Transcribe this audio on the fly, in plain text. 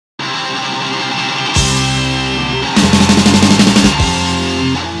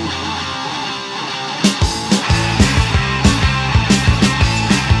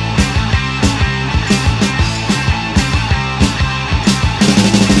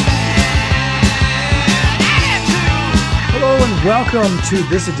Welcome to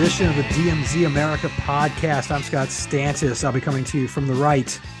this edition of the DMZ America podcast. I'm Scott Stantis. I'll be coming to you from the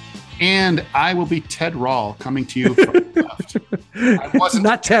right. And I will be Ted Rall coming to you from the left. I wasn't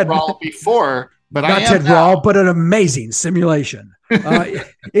not Ted Rall before, but not I am Ted now. Rall, but an amazing simulation.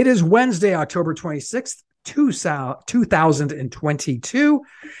 It is Wednesday, October 26th, 2022.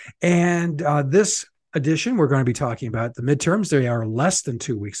 And this edition, we're going to be talking about the midterms. They are less than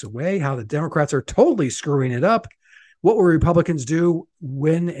 2 weeks away, how the Democrats are totally screwing it up. What will Republicans do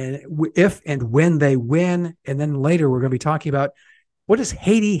when and if and when they win? And then later we're going to be talking about what does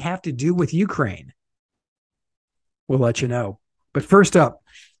Haiti have to do with Ukraine? We'll let you know. But first up,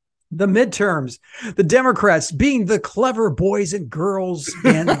 the midterms. The Democrats, being the clever boys and girls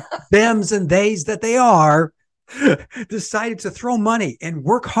and thems and theys that they are, decided to throw money and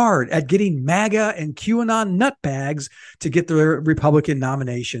work hard at getting MAGA and QAnon nutbags to get their Republican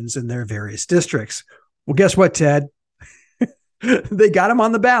nominations in their various districts. Well, guess what, Ted? They got them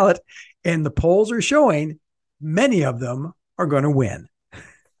on the ballot, and the polls are showing many of them are going to win.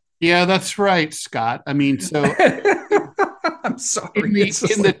 Yeah, that's right, Scott. I mean, so I'm sorry. in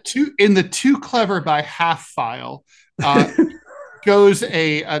the too clever by half file goes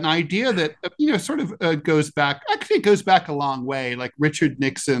an idea that sort of goes back. Actually, it goes back a long way. Like Richard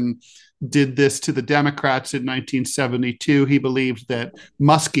Nixon did this to the Democrats in 1972. He believed that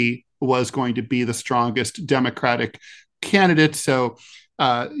Muskie was going to be the strongest Democratic candidate. So,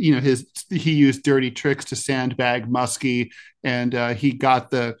 he used dirty tricks to sandbag Muskie, and he got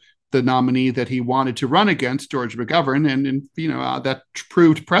the nominee that he wanted to run against, George McGovern, and that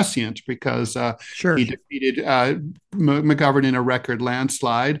proved prescient because he defeated McGovern in a record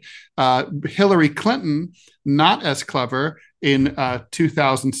landslide. Hillary Clinton, not as clever, in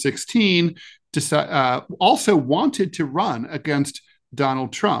 2016, also wanted to run against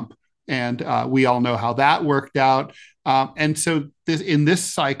Donald Trump. And we all know how that worked out. And so in this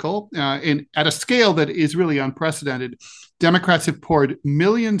cycle, at a scale that is really unprecedented, Democrats have poured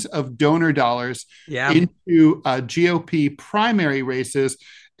millions of donor dollars into GOP primary races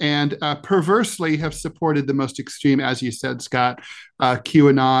and perversely have supported the most extreme, as you said, Scott,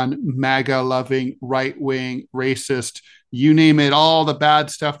 QAnon, MAGA-loving, right-wing, racist, you name it, all the bad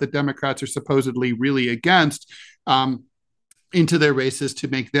stuff that Democrats are supposedly really against, into their races to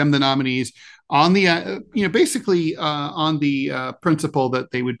make them the nominees on the, on the principle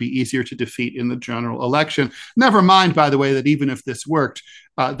that they would be easier to defeat in the general election. Never mind, by the way, that even if this worked,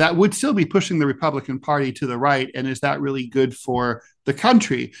 that would still be pushing the Republican Party to the right. And is that really good for the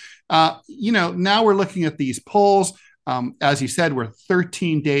country? Now we're looking at these polls. As you said, we're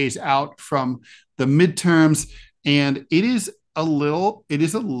 13 days out from the midterms, and it is a little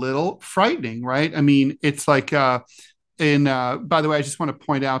frightening, right? I mean, it's like, by the way, I just want to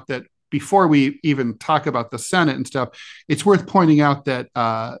point out that before we even talk about the Senate and stuff, it's worth pointing out that,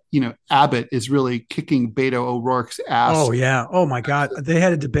 Abbott is really kicking Beto O'Rourke's ass. Oh, yeah. Oh, my God. They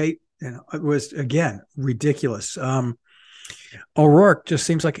had a debate, and it was, again, ridiculous. O'Rourke just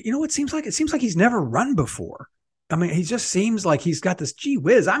seems like, it seems like he's never run before. I mean, he just seems like he's got this, gee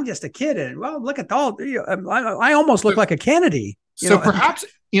whiz, I'm just a kid. And, well, look at all, I almost look like a Kennedy. Perhaps,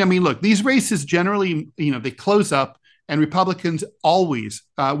 look, these races generally, they close up. And Republicans always,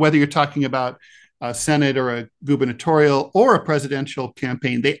 whether you're talking about a Senate or a gubernatorial or a presidential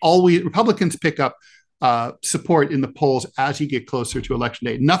campaign, Republicans pick up support in the polls as you get closer to election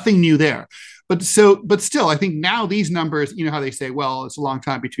day. Nothing new there. But still, I think now these numbers, how they say, well, it's a long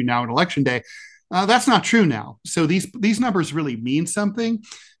time between now and election day. That's not true now. So these numbers really mean something.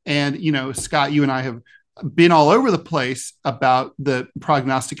 And, Scott, you and I have been all over the place about the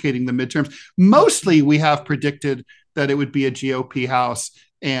prognosticating the midterms. Mostly we have predicted that it would be a GOP House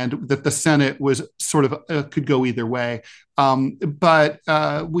and that the Senate was sort of could go either way. But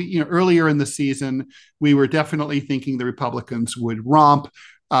we, earlier in the season, we were definitely thinking the Republicans would romp.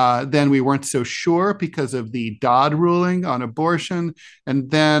 Then we weren't so sure because of the Dodd ruling on abortion.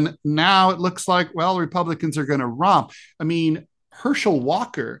 And then now it looks like, well, Republicans are going to romp. I mean, Herschel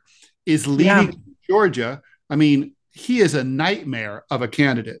Walker is leading Georgia. I mean, he is a nightmare of a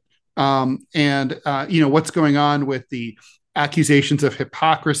candidate. What's going on with the accusations of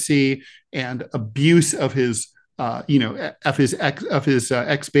hypocrisy and abuse of his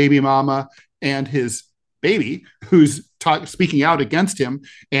ex baby mama and his baby, who's speaking out against him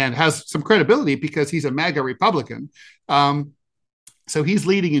and has some credibility because he's a MAGA Republican. So he's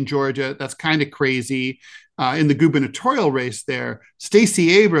leading in Georgia. That's kind of crazy. In the gubernatorial race there,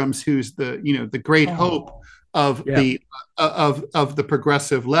 Stacey Abrams, who's the great hope of the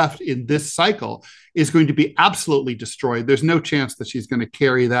progressive left in this cycle, is going to be absolutely destroyed. There's no chance that she's going to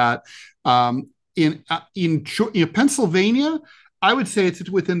carry that. Pennsylvania, I would say it's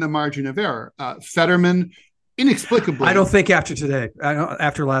within the margin of error. Fetterman, inexplicably, I don't think after today.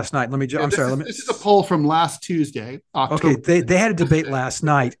 After last night. I'm sorry. This is a poll from last Tuesday, October. Okay, they had a debate last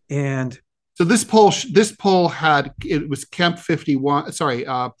night, and so this poll had, it was Kemp 51,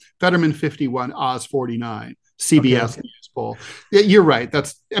 Fetterman 51, Oz 49. CBS okay. News poll. You're right.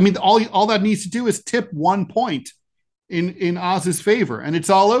 All that needs to do is tip 1 point in Oz's favor, and it's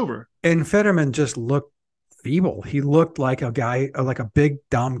all over. And Fetterman just looked feeble. He looked like a guy, like a big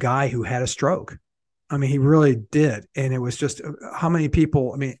dumb guy who had a stroke. I mean, he really did. And it was just how many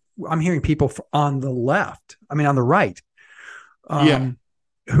people, I mean, I'm hearing people on the left, on the right,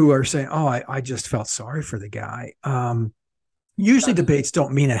 who are saying, oh, I just felt sorry for the guy. Usually debates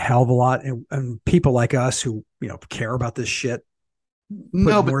don't mean a hell of a lot. And people like us who, care about this shit.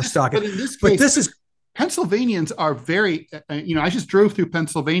 But in this case, this is, Pennsylvanians are very, I just drove through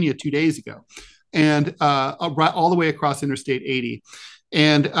Pennsylvania 2 days ago, and all the way across Interstate 80.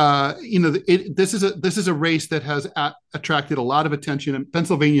 And this is a race that has attracted a lot of attention, and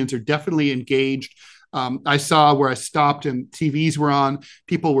Pennsylvanians are definitely engaged. I saw where I stopped and TVs were on.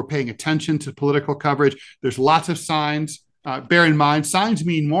 People were paying attention to political coverage. There's lots of signs. Bear in mind, signs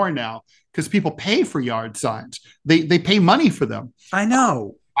mean more now because people pay for yard signs. They pay money for them. I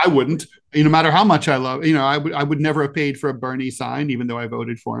know. I wouldn't, no matter how much I love, I would never have paid for a Bernie sign, even though I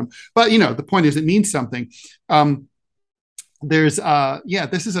voted for him. But, the point is it means something. I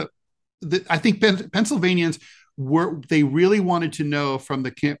think Pennsylvanians they really wanted to know from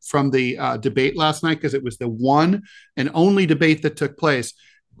the debate last night, because it was the one and only debate that took place.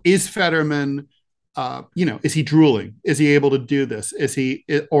 Is Fetterman, is he drooling? Is he able to do this? Is he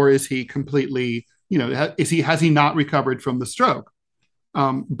completely, has he not recovered from the stroke?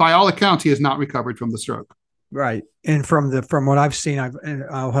 By all accounts, he has not recovered from the stroke. Right. And from what I've seen,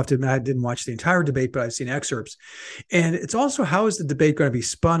 I'll have to admit, I didn't watch the entire debate, but I've seen excerpts. And it's also, how is the debate going to be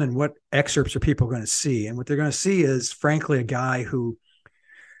spun, and what excerpts are people going to see? And what they're going to see is, frankly, a guy who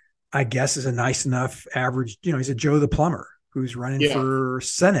I guess is a nice enough average, he's a Joe the plumber who's running for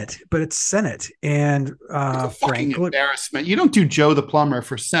Senate, but it's Senate. And frankly, embarrassment. You don't do Joe the plumber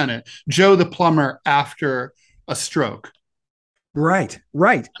for Senate. Joe the plumber after a stroke. Right.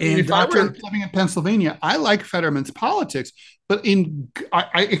 And if I were living in Pennsylvania, I like Fetterman's politics, but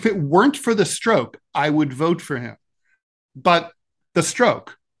if it weren't for the stroke, I would vote for him. But the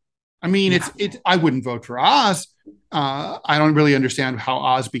stroke, I wouldn't vote for Oz. I don't really understand how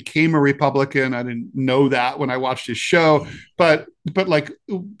Oz became a Republican. I didn't know that when I watched his show, but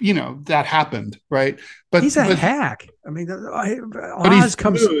that happened, right? But he's a hack. Oz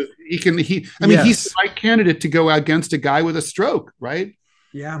comes. He's the right candidate to go against a guy with a stroke, right?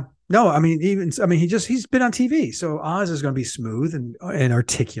 Yeah. No, he's been on TV. So Oz is going to be smooth and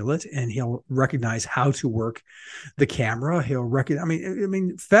articulate, and he'll recognize how to work the camera. He'll recognize,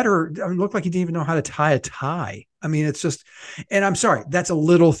 Federer looked like he didn't even know how to tie a tie. It's just, and I'm sorry, that's a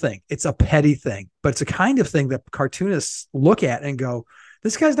little thing. It's a petty thing, but it's a kind of thing that cartoonists look at and go,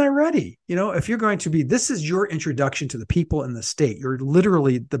 this guy's not ready. If you're going to be, this is your introduction to the people in the state. You're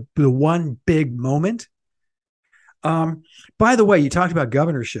literally the one big moment. By the way, you talked about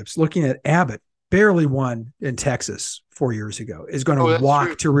governorships. Looking at Abbott, barely won in Texas 4 years ago, is going to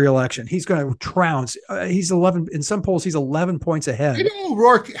walk to re-election. He's going to trounce. He's 11 in some polls. He's 11 points ahead.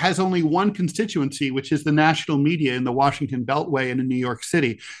 O'Rourke has only one constituency, which is the national media in the Washington Beltway and in New York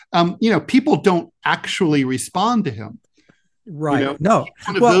City. People don't actually respond to him. Right. No.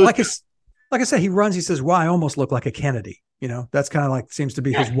 Well, like I said, he runs. He says, "Well, I almost look like a Kennedy." That's kind of like seems to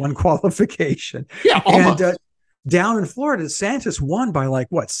be his one qualification. Yeah, almost. And down in Florida, DeSantis won by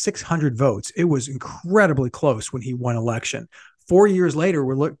 600 votes. It was incredibly close when he won election. 4 years later,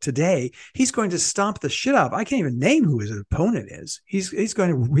 today, he's going to stomp the shit out. I can't even name who his opponent is. He's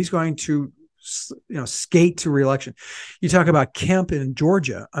going to skate to re-election. You talk about Kemp in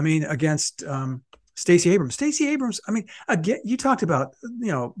Georgia. Against Stacey Abrams. Stacey Abrams, again, you talked about,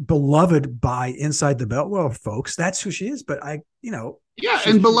 beloved by inside the belt. Well, folks, that's who she is. But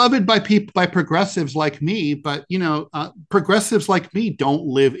and beloved by progressives like me. But, progressives like me don't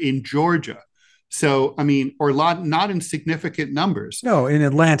live in Georgia. So, or not in significant numbers. No, in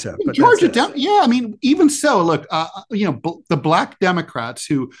Atlanta. But Georgia, even so, look, the Black Democrats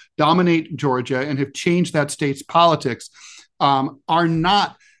who dominate Georgia and have changed that state's politics are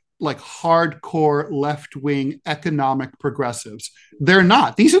not like hardcore left-wing economic progressives. They're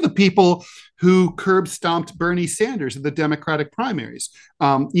not. These are the people who curb stomped Bernie Sanders in the Democratic primaries.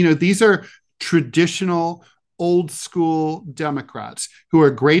 These are traditional old school Democrats who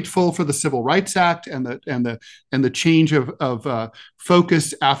are grateful for the Civil Rights Act and the change of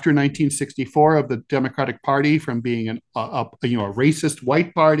focus after 1964 of the Democratic Party from being a racist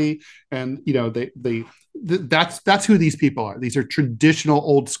white party, and that's who these people are. These are traditional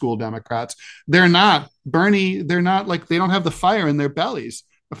old school Democrats. They're not Bernie. They're not like, they don't have the fire in their bellies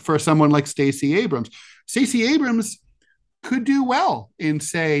for someone like Stacey Abrams. Stacey Abrams could do well in,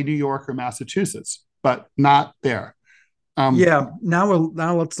 say, New York or Massachusetts, but not there.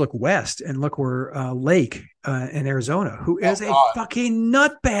 Now let's look west and look where Lake in Arizona, who is a fucking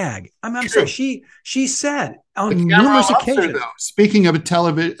nutbag. I'm sorry. She said on numerous occasions. Speaking of a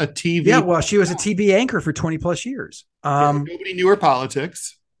TV. Yeah, well, she was a TV anchor for 20 plus years. Nobody knew her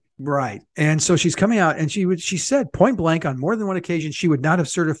politics. Right. And so she's coming out, and she said point blank on more than one occasion she would not have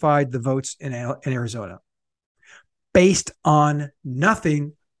certified the votes in Arizona based on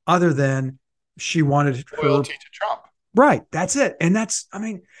nothing other than she wanted loyalty to Trump. Right. That's it. And that's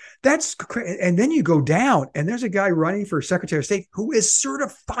crazy. And then you go down, and there's a guy running for Secretary of State who is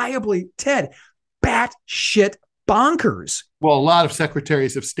certifiably, Ted, batshit bonkers. Well, a lot of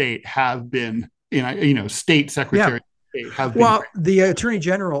secretaries of state have been, state secretaries of state have been. Well, the Attorney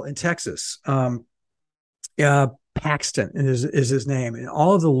General in Texas, Paxton is his name, and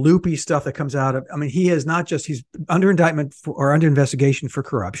all of the loopy stuff that comes out of, he's under indictment or under investigation for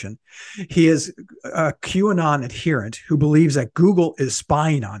corruption. He is a QAnon adherent who believes that Google is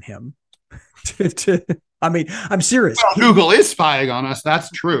spying on him. I'm serious. Well, Google is spying on us. That's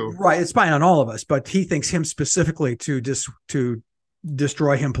true. Right. It's spying on all of us, but he thinks him specifically to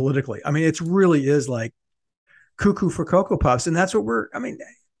destroy him politically. It really is like cuckoo for Cocoa Puffs. And that's what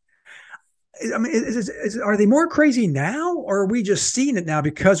are they more crazy now, or are we just seeing it now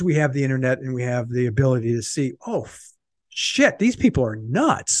because we have the internet and we have the ability to see, oh, shit, these people are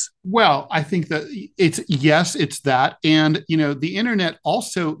nuts? Well, I think that it's that. And, the internet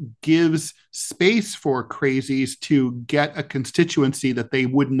also gives space for crazies to get a constituency that they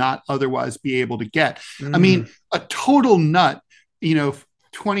would not otherwise be able to get. A total nut,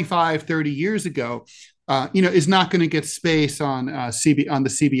 25, 30 years ago, is not going to get space on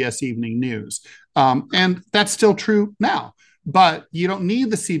the CBS Evening News. And that's still true now. But you don't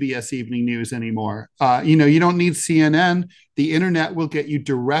need the CBS Evening News anymore. You don't need CNN. The internet will get you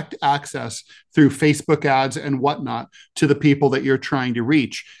direct access through Facebook ads and whatnot to the people that you're trying to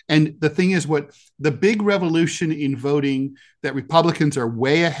reach. And the thing is, what the big revolution in voting that Republicans are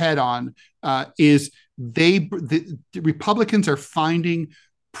way ahead on is the Republicans are finding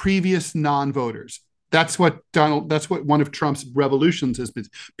previous non-voters. That's what one of Trump's revolutions has been.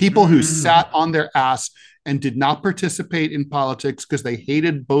 People who sat on their ass and did not participate in politics because they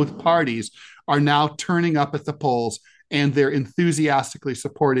hated both parties are now turning up at the polls, and they're enthusiastically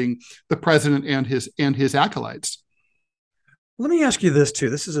supporting the president and his acolytes. Let me ask you this too.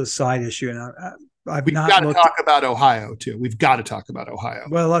 This is a side issue, and We've got to talk about Ohio too. We've got to talk about Ohio.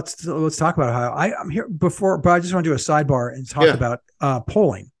 Well, let's talk about Ohio. I'm here before, but I just want to do a sidebar and talk about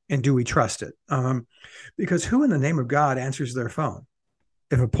polling and do we trust it? Because who in the name of God answers their phone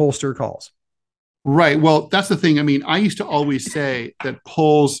if a pollster calls? Right. Well, that's the thing. I used to always say that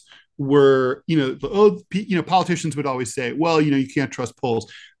polls were, politicians would always say, well, you can't trust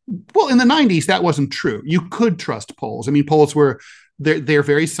polls. Well, in the 90s, that wasn't true. You could trust polls. Polls were, they're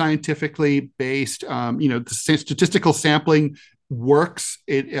very scientifically based. The statistical sampling works.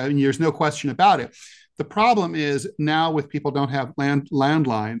 There's no question about it. The problem is now with people don't have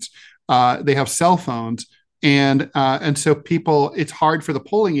landlines, they have cell phones. And so it's hard for the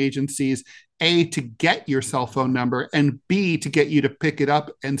polling agencies, A, to get your cell phone number, and B, to get you to pick it up,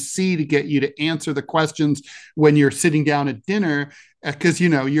 and C, to get you to answer the questions when you're sitting down at dinner, because,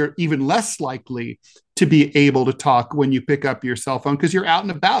 you're even less likely to be able to talk when you pick up your cell phone because you're out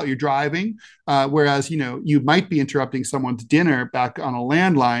and about, you're driving. Whereas, you might be interrupting someone's dinner back on a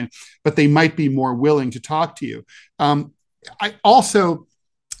landline, but they might be more willing to talk to you.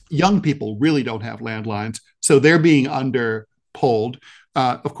 Young people really don't have landlines, so they're being under polled.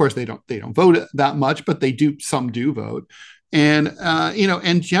 Of course, they don't vote that much, but some do vote. And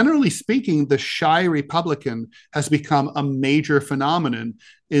and generally speaking, the shy Republican has become a major phenomenon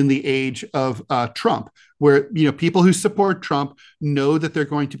in the age of Trump, where people who support Trump know that they're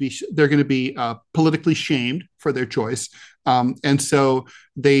going to be politically shamed for their choice, and so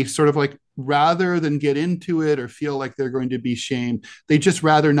they sort of like, rather than get into it or feel like they're going to be shamed, they just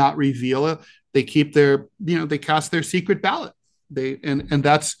rather not reveal it. They keep they cast their secret ballot. And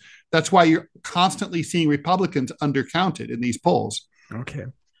that's why you're constantly seeing Republicans undercounted in these polls. Okay.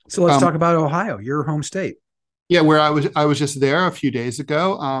 So let's talk about Ohio, your home state. Yeah, where I was just there a few days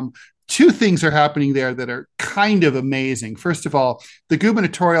ago. two things are happening there that are kind of amazing. First of all, the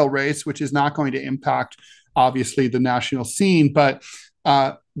gubernatorial race, which is not going to impact obviously the national scene, but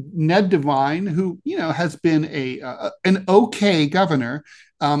Ned Devine, who has been an okay governor,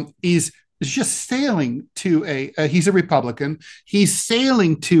 is just sailing to he's a Republican. He's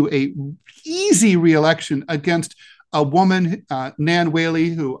sailing to a easy reelection against a woman, Nan Whaley,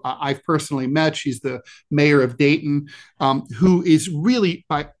 who I've personally met. She's the mayor of Dayton, who is really,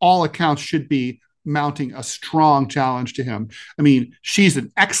 by all accounts, should be mounting a strong challenge to him. I mean, she's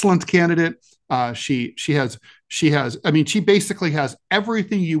an excellent candidate. She basically has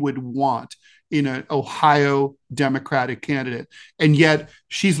everything you would want in an Ohio Democratic candidate, and yet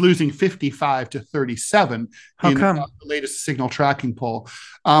she's losing 55-37 How come? The latest signal tracking poll.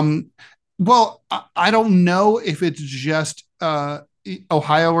 Well, I don't know if it's just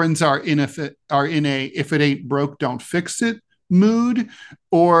Ohioans are in a if it ain't broke, don't fix it mood,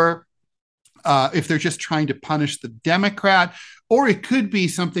 or if they're just trying to punish the Democrat, or it could be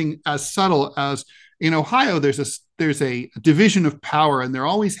something as subtle as in Ohio, there's a division of power, and there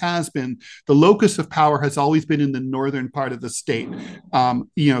always has been. The locus of power has always been in the northern part of the state.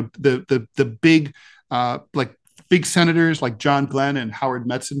 The big big senators like John Glenn and Howard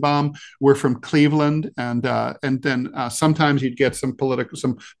Metzenbaum were from Cleveland, and then sometimes you'd get some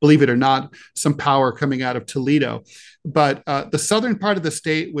believe it or not, some power coming out of Toledo. But the southern part of the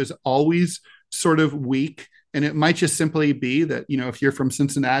state was always sort of weak. And it might just simply be that, if you're from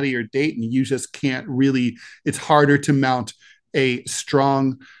Cincinnati or Dayton, you just can't really, it's harder to mount a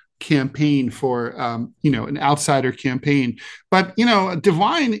strong campaign for, an outsider campaign. But,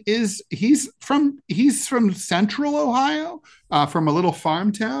 Devine he's from central Ohio, from a little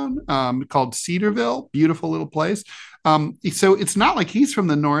farm town called Cedarville, beautiful little place. So it's not like he's from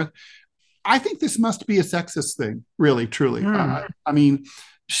the north. I think this must be a sexist thing, really, truly.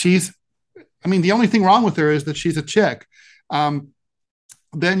 The only thing wrong with her is that she's a chick. Then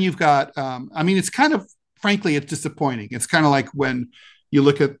you've got, it's kind of, frankly, it's disappointing. It's kind of like when you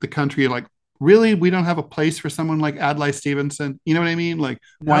look at the country, like, really, we don't have a place for someone like Adlai Stevenson. You know what I mean? Like,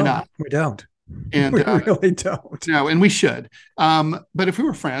 why not? We don't. And we really don't. No, and we should. But if we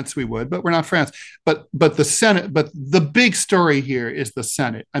were France, we would, but we're not France. But the Senate, but the big story here is the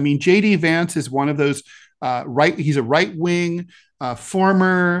Senate. I mean, J.D. Vance is one of those he's a right-wing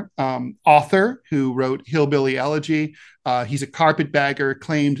former author who wrote Hillbilly Elegy. He's a carpetbagger,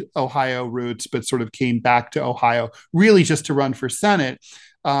 claimed Ohio roots, but sort of came back to Ohio really just to run for Senate.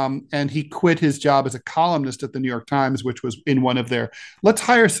 And he quit his job as a columnist at the New York Times, which was in one of their, let's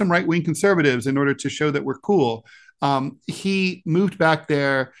hire some right-wing conservatives in order to show that we're cool. He moved back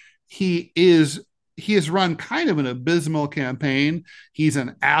there. He has run kind of an abysmal campaign. He's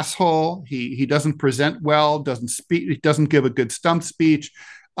an asshole. He doesn't present well, doesn't speak, he doesn't give a good stump speech.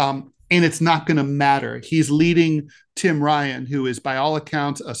 And it's not going to matter. He's leading Tim Ryan, who is by all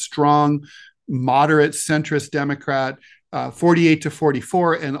accounts a strong, moderate, centrist Democrat,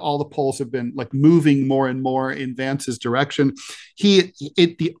 48-44, and all the polls have been like moving more and more in Vance's direction.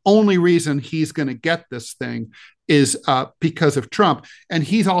 The only reason he's going to get this thing is because of Trump. And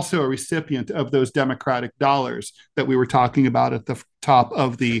he's also a recipient of those Democratic dollars that we were talking about at the top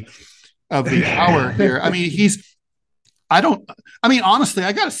of the hour here. Honestly,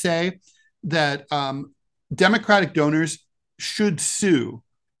 I got to say that Democratic donors should sue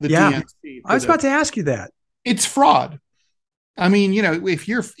the DNC. I was about to ask you that. It's fraud. I mean, if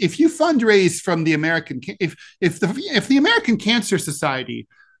you fundraise from the American, if the American Cancer Society,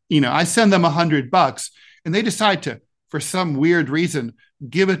 I send them $100 and they decide to, for some weird reason,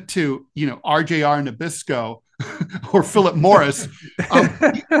 give it to, RJR Nabisco or Philip Morris.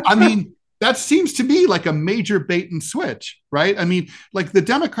 That seems to me like a major bait and switch, right? I mean, like the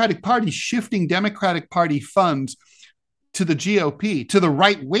Democratic Party shifting Democratic Party funds to the GOP, to the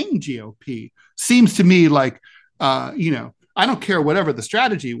right-wing GOP, seems to me like, I don't care whatever the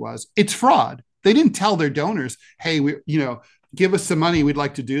strategy was. It's fraud. They didn't tell their donors, hey, give us some money. We'd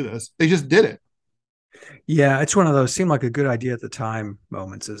like to do this. They just did it. Yeah, it's one of those seemed like a good idea at the time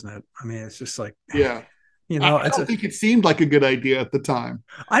moments, isn't it? I mean, it's just like, yeah. I don't think it seemed like a good idea at the time.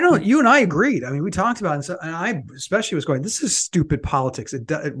 You and I agreed. I mean, we talked about it, and I especially was going, this is stupid politics.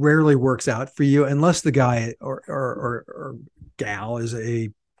 It rarely works out for you unless the guy or gal is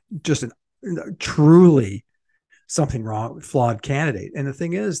just a truly something wrong, flawed candidate. And the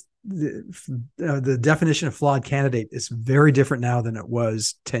thing is, the definition of flawed candidate is very different now than it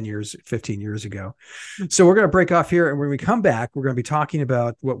was 10 years, 15 years ago. So we're going to break off here. And when we come back, we're going to be talking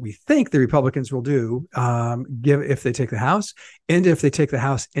about what we think the Republicans will do if they take the House and if they take the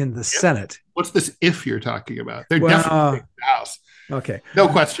House in the Senate. What's this if you're talking about? They're definitely taking the House. Okay. No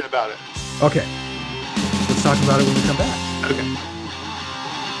question about it. Okay. Let's talk about it when we come back. Okay.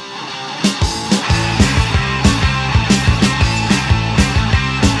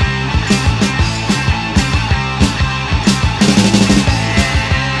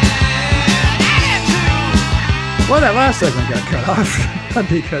 Well, that last segment got cut off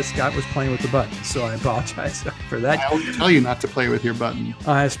because Scott was playing with the buttons, so I apologize for that. I always tell you not to play with your button.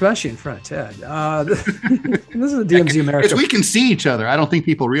 Especially in front of Ted. This is a DMZ America. Because we can see each other. I don't think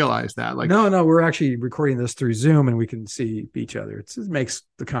people realize that. Like, no, we're actually recording this through Zoom, and we can see each other. It makes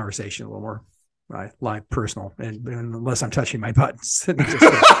the conversation a little more live, personal, and unless I'm touching my buttons.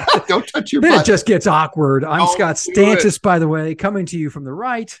 Don't touch your buttons. buttons. It just gets awkward. I'm Scott Stantis, by the way, coming to you from the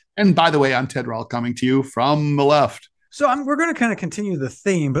right. And by the way, I'm Ted Rall, coming to you from the left. So we're going to kind of continue the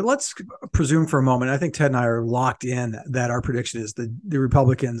theme, but let's presume for a moment. I think Ted and I are locked in that our prediction is the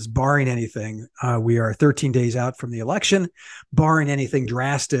Republicans, barring anything, we are 13 days out from the election, barring anything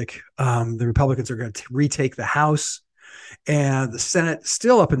drastic. The Republicans are going to retake the House. And the Senate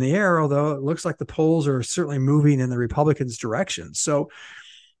still up in the air, although it looks like the polls are certainly moving in the Republicans' direction. So,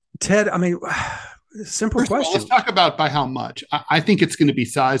 Ted, I mean, simple question. Let's talk about by how much. I think it's going to be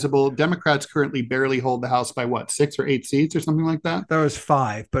sizable. Democrats currently barely hold the House by 6 or 8 seats or something like that? There was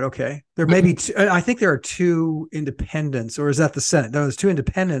 5, but okay. There may be two, I think there are 2 independents, or is that the Senate? There was 2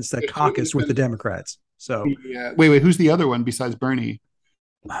 independents that caucus with the Democrats. So, wait, who's the other one besides Bernie?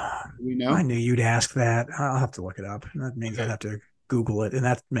 We know. I knew you'd ask that. I'll have to look it up. That means I'd have to Google it, and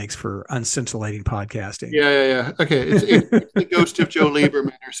that makes for unscintillating podcasting. Yeah. Okay, it's the ghost of Joe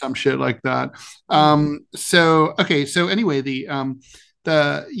Lieberman or some shit like that. So anyway,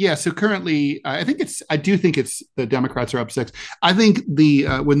 so currently, I do think it's the Democrats are up 6. I think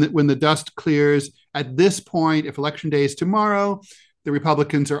when the dust clears at this point, if election day is tomorrow, the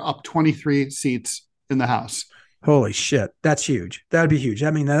Republicans are up 23 seats in the House. Holy shit. That's huge. That'd be huge. I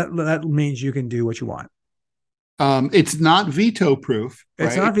mean, that means you can do what you want. It's not veto proof. Right?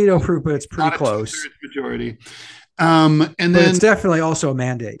 It's not veto proof, but it's pretty close. Majority. But it's definitely also a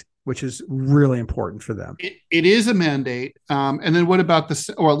mandate, which is really important for them. It is a mandate. And then what about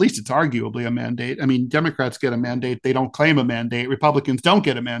or at least it's arguably a mandate. I mean, Democrats get a mandate. They don't claim a mandate. Republicans don't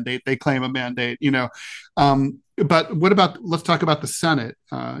get a mandate. They claim a mandate, But what about, let's talk about the Senate,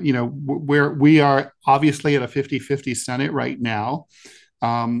 where we are obviously at a 50-50 Senate right now,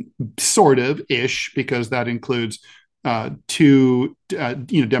 sort of ish, because that includes 2,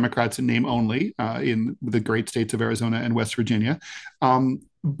 Democrats in name only in the great states of Arizona and West Virginia.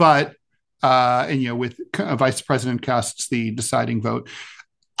 With Vice President casts the deciding vote,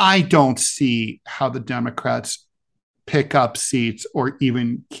 I don't see how the Democrats pick up seats or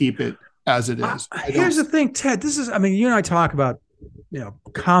even keep it as it is. Here's the thing, Ted. You and I talk about,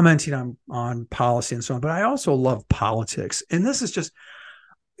 commenting on policy and so on, but I also love politics. And this is just,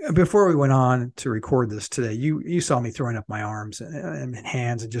 before we went on to record this today, you saw me throwing up my arms and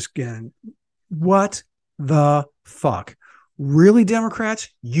hands and just getting, what the fuck? Really, Democrats?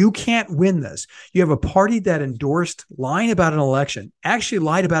 You can't win this. You have a party that endorsed lying about an election, actually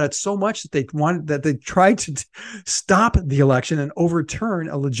lied about it so much that they tried to stop the election and overturn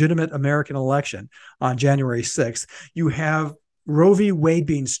a legitimate American election on January 6th. You have Roe v. Wade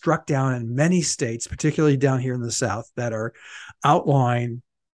being struck down in many states, particularly down here in the South, that are outlawing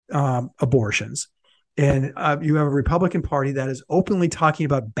abortions. And you have a Republican Party that is openly talking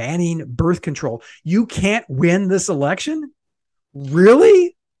about banning birth control. You can't win this election?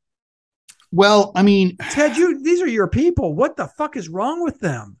 Really? Well, I mean, Ted, these are your people. What the fuck is wrong with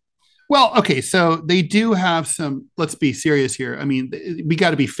them? Well, okay, so they do have some, let's be serious here. I mean, we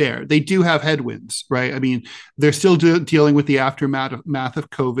got to be fair. They do have headwinds, right? I mean, they're still dealing with the aftermath of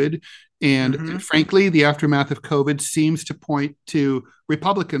COVID. And frankly, the aftermath of COVID seems to point to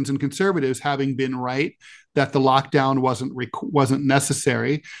Republicans and conservatives having been right that the lockdown wasn't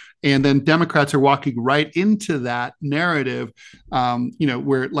necessary. And then Democrats are walking right into that narrative,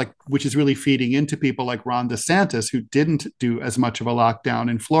 which is really feeding into people like Ron DeSantis, who didn't do as much of a lockdown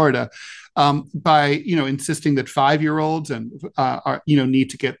in Florida, by insisting that 5-year-olds need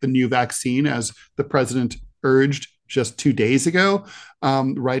to get the new vaccine, as the president urged just 2 days ago.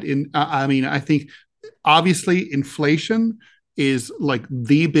 I think obviously inflation is like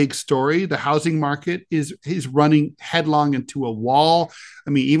the big story. The housing market is running headlong into a wall. I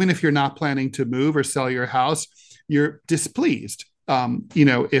mean, even if you're not planning to move or sell your house, you're displeased.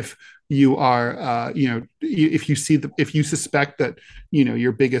 If you are, if you suspect that,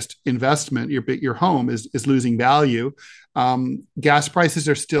 your biggest investment, your home is losing value. Gas prices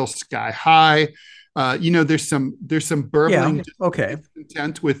are still sky high. There's some burbling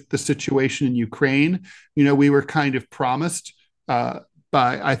discontent with the situation in Ukraine. We were kind of promised by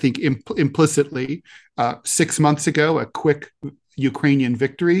I think implicitly 6 months ago, a quick Ukrainian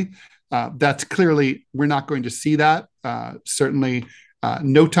victory. That's clearly, we're not going to see that. Certainly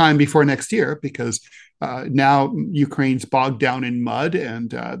no time before next year, because now Ukraine's bogged down in mud,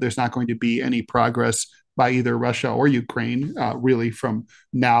 and there's not going to be any progress by either Russia or Ukraine really from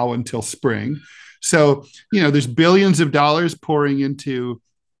now until spring. So, there's billions of dollars pouring into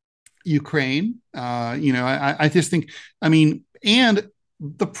Ukraine. I just think, and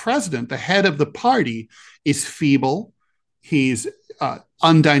the president, the head of the party, is feeble. He's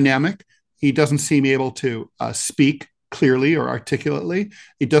undynamic. He doesn't seem able to speak clearly or articulately.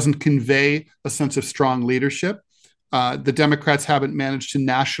 It doesn't convey a sense of strong leadership. The Democrats haven't managed to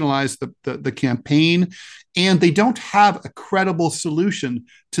nationalize the campaign, and they don't have a credible solution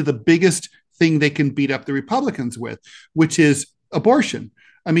to the biggest thing they can beat up the Republicans with, which is abortion.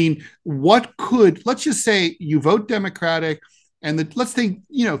 Let's just say you vote Democratic, and let's think,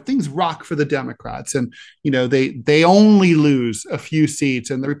 things rock for the Democrats, and, they only lose a few seats,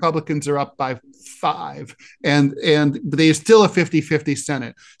 and the Republicans are up by 5, and they still a 50-50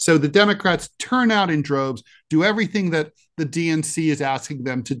 Senate. So the Democrats turn out in droves, do everything that the DNC is asking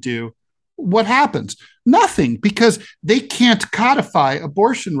them to do. What happens? Nothing, because they can't codify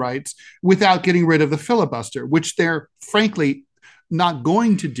abortion rights without getting rid of the filibuster, which they're frankly not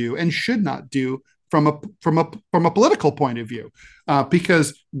going to do and should not do from a political point of view,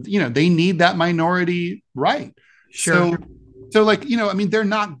 because they need that minority right. Sure. So they're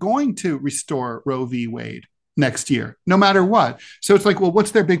not going to restore Roe v. Wade next year, no matter what. So it's like, well,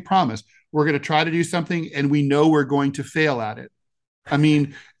 what's their big promise? We're going to try to do something, and we know we're going to fail at it. They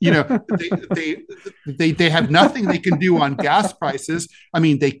have nothing they can do on gas prices.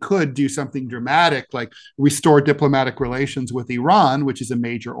 They could do something dramatic, like restore diplomatic relations with Iran, which is a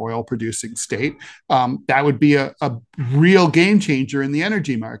major oil producing state. That would be a real game changer in the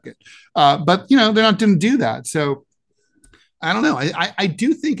energy market. But they're not going to do that. So I don't know. I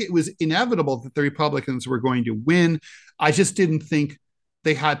do think it was inevitable that the Republicans were going to win. I just didn't think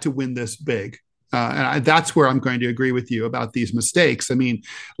they had to win this big. That's where I'm going to agree with you about these mistakes.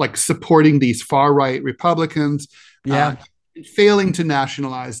 Like supporting these far right Republicans, failing to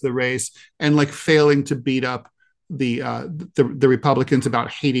nationalize the race, and like failing to beat up the Republicans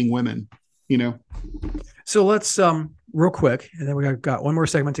about hating women. So let's real quick, and then we got one more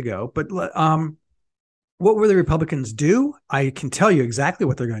segment to go. But what will the Republicans do? I can tell you exactly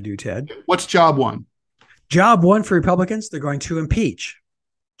what they're going to do, Ted. What's job one? Job one for Republicans: they're going to impeach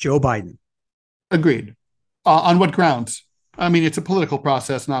Joe Biden. Agreed. On what grounds? It's a political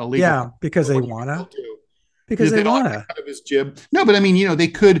process, not a legal. Yeah, because they want to. Because they want to. Out of his jib. No, but they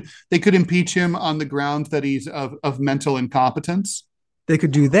could impeach him on the grounds that he's of mental incompetence. They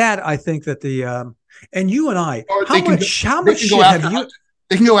could do that. I think that and you and I, how much shit have you?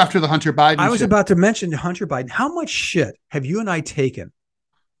 They can go after the Hunter Biden. I was about to mention Hunter Biden. How much shit have you and I taken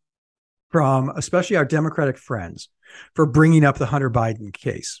from, especially our Democratic friends, for bringing up the Hunter Biden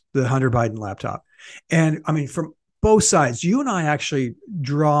case, the Hunter Biden laptop? And from both sides, you and I actually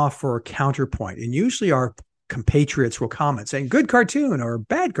draw for a counterpoint, and usually our compatriots will comment saying good cartoon or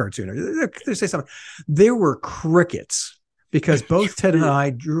bad cartoon, or they say something. There were crickets, because both Ted and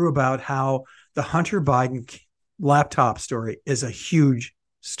I drew about how the Hunter Biden laptop story is a huge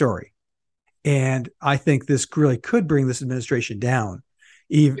story. And I think this really could bring this administration down.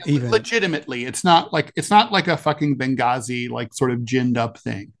 Even legitimately, it's not like a fucking Benghazi, like sort of ginned up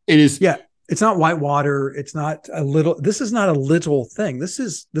thing. It is. Yeah. It's not Whitewater. It's not this is not a little thing. This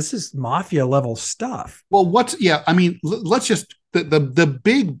is mafia level stuff. Well, let's just, the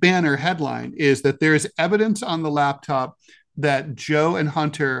big banner headline is that there is evidence on the laptop that Joe and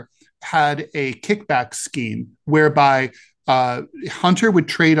Hunter had a kickback scheme whereby Hunter would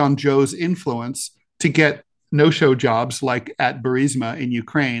trade on Joe's influence to get no-show jobs like at Burisma in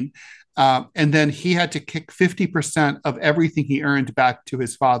Ukraine. And then he had to kick 50% of everything he earned back to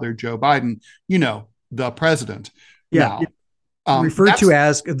his father, Joe Biden, the president. Yeah. Now, referred to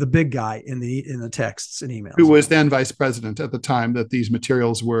as the big guy in the texts and emails. Who was then vice president at the time that these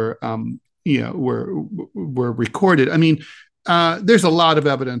materials were recorded. There's a lot of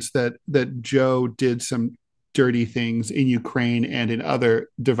evidence that Joe did some dirty things in Ukraine and in other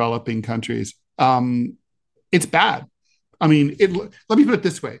developing countries. It's bad. Let me put it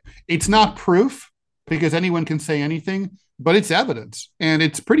this way. It's not proof, because anyone can say anything, but it's evidence, and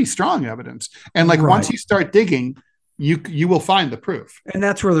it's pretty strong evidence. And once you start digging, you will find the proof. And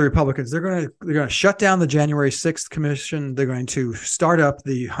that's where the Republicans, they're going to shut down the January 6th commission. They're going to start up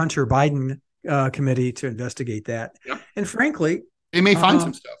the Hunter Biden committee to investigate that. Yep. And frankly, they may find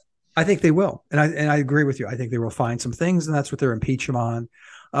some stuff. I think they will, and I agree with you. I think they will find some things, and that's what they're impeaching him on.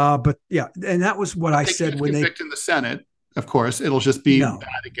 But yeah, and that was what I said when they convict in the Senate. Of course, it'll just be no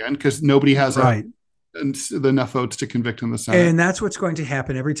bad again because nobody has right. enough votes to convict in the Senate. And that's what's going to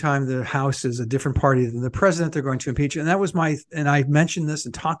happen every time the House is a different party than the president. They're going to impeach. And that was and I mentioned this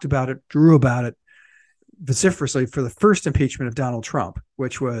and talked about it, drew about it vociferously for the first impeachment of Donald Trump,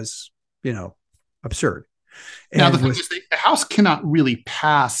 which was, absurd. Now, the thing is, the House cannot really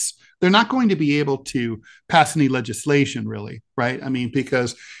pass. They're not going to be able to pass any legislation, really, right? I mean,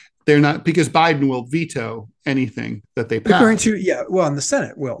 because Biden will veto anything that they pass. They're going to, well, and the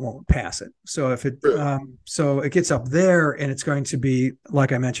Senate won't pass it. So if it, so it gets up there, and it's going to be,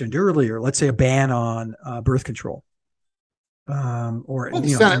 like I mentioned earlier, let's say a ban on birth control.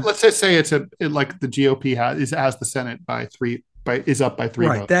 The Senate, let's just say like the GOP has the Senate is up by 3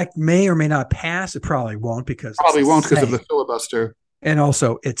 right. votes. That may or may not pass. It probably won't because of the filibuster, and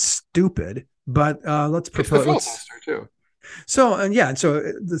also it's stupid. But let's propose filibuster too. So so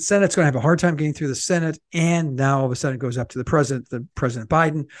the Senate's going to have a hard time getting through the Senate, and now all of a sudden it goes up to the President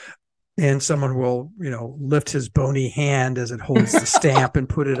Biden, and someone will lift his bony hand as it holds the stamp and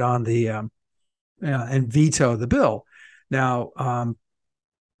put it on the and veto the bill. Now,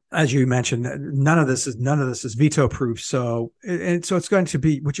 as you mentioned, none of this is veto proof. So it's going to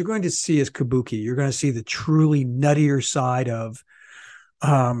be, what you're going to see is kabuki. You're going to see the truly nuttier side of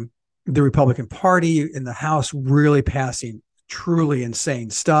the Republican Party in the House really passing truly insane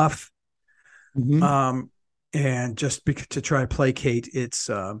stuff. Mm-hmm. And just to try to placate it's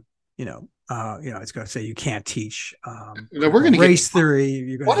it's going to say you can't teach we're going to race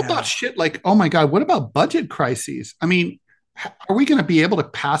theory. What about shit like, oh my God, what about budget crises? I mean, are we going to be able to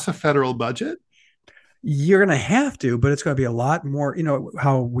pass a federal budget? You're going to have to, but it's going to be a lot more,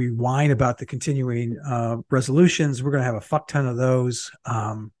 how we whine about the continuing resolutions. We're going to have a fuck ton of those.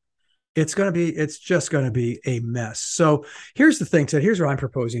 It's just going to be a mess. So here's the thing, Ted. Here's what I'm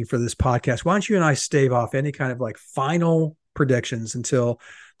proposing for this podcast. Why don't you and I stave off any kind of like final predictions until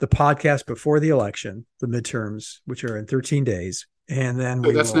the podcast before the election, the midterms, which are in 13 days. And then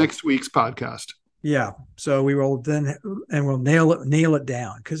that's next week's podcast. Yeah. So we will then, and we'll nail it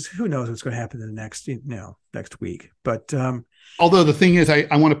down, because who knows what's going to happen in the next week. But although the thing is,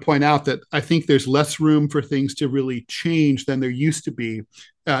 I want to point out that I think there's less room for things to really change than there used to be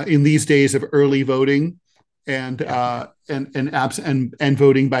in these days of early voting and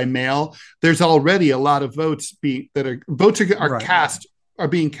voting by mail. There's already a lot of votes are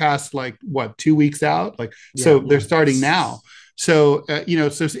being cast like 2 weeks out. So they're starting now. So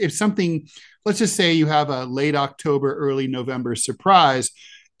so if something, let's just say you have a late October, early November surprise,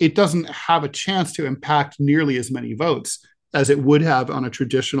 it doesn't have a chance to impact nearly as many votes as it would have on a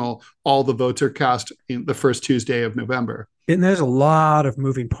traditional, all the votes are cast in the first Tuesday of November. And there's a lot of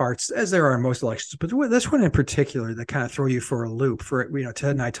moving parts, as there are in most elections, but this one in particular that kind of throw you for a loop.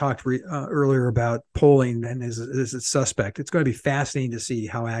 Ted and I talked earlier about polling and is it suspect. It's going to be fascinating to see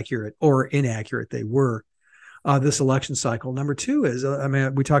how accurate or inaccurate they were this election cycle. Number two is,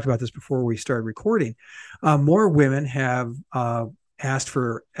 we talked about this before we started recording. More women have asked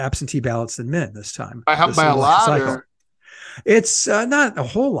for absentee ballots than men this time. By a lot? It's not a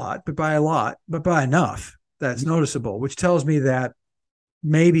whole lot, but by a lot, but by enough that's noticeable, which tells me that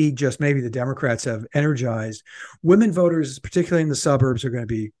maybe the Democrats have energized women voters, particularly in the suburbs, are going to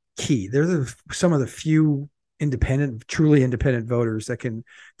be key. They're some of the few truly independent voters that can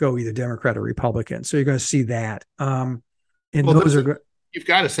go either Democrat or Republican. So you're going to see that. You've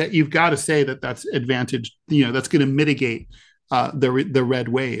got to say that that's advantage. That's going to mitigate the red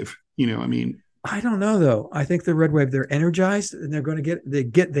wave. I don't know though. I think the red wave, they're energized and they're going to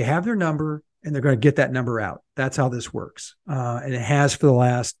they have their number and they're going to get that number out. That's how this works. And it has for the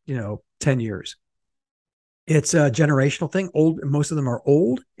last, 10 years. It's a generational thing. Most of them are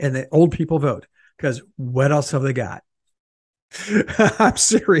old, and the old people vote because what else have they got? I'm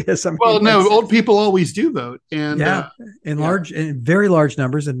serious. Old people always do vote. And in very large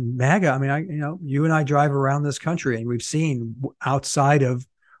numbers. And MAGA, you and I drive around this country and we've seen outside of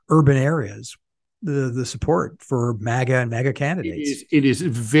urban areas the support for MAGA and MAGA candidates. It is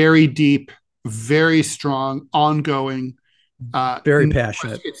very deep, very strong, ongoing, very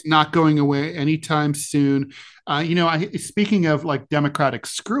passionate. It's not going away anytime soon. Speaking of like Democratic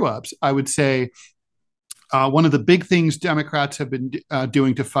screw ups, I would say one of the big things Democrats have been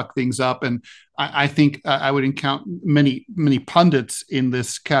doing to fuck things up, and I think I would encounter many pundits in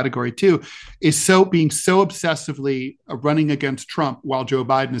this category too, is being so obsessively running against Trump while Joe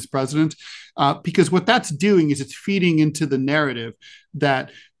Biden is president, because what that's doing is it's feeding into the narrative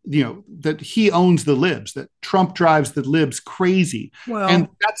that that he owns the libs, that Trump drives the libs crazy. Well, and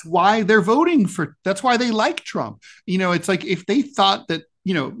that's why they're that's why they like Trump. It's like if they thought that,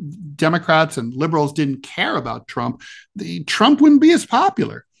 Democrats and liberals didn't care about Trump, Trump wouldn't be as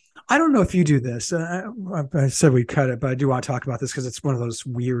popular. I don't know if you do this. I said we'd cut it, but I do want to talk about this because it's one of those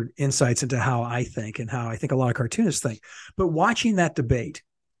weird insights into how I think and how I think a lot of cartoonists think. But watching that debate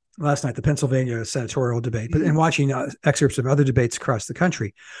last night, the Pennsylvania senatorial debate, and watching excerpts of other debates across the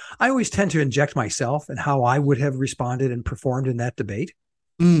country, I always tend to inject myself and how I would have responded and performed in that debate.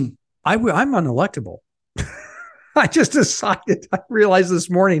 I'm unelectable. I just decided, I realized this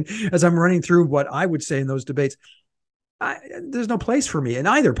morning as I'm running through what I would say in those debates, there's no place for me in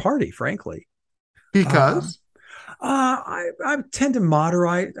either party, frankly. Because? I tend to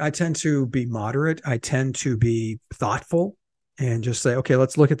moderate. I tend to be moderate. I tend to be thoughtful and just say, okay,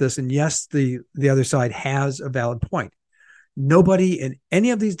 let's look at this. And yes, the other side has a valid point. Nobody in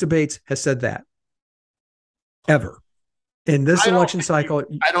any of these debates has said that ever. In this election cycle,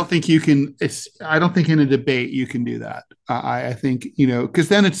 I don't think you can. I don't think in a debate you can do that. I think, because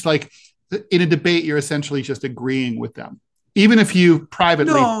then it's like in a debate, you're essentially just agreeing with them. Even if you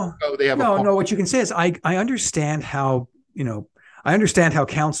privately they have no. What you can say is, I understand how,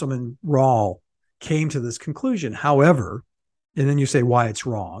 Councilman Rawl came to this conclusion. However, and then you say why it's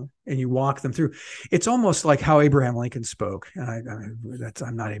wrong, and you walk them through. It's almost like how Abraham Lincoln spoke. And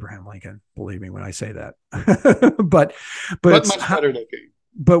I'm not Abraham Lincoln, believe me when I say that. but much better looking.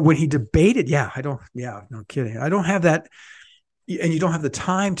 But when he debated, no kidding. I don't have that. And you don't have the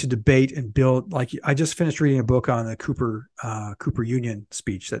time to debate and build. Like, I just finished reading a book on the Cooper Union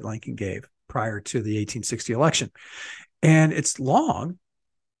speech that Lincoln gave prior to the 1860 election. And it's long,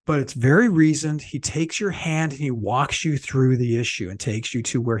 but it's very reasoned. He takes your hand and he walks you through the issue and takes you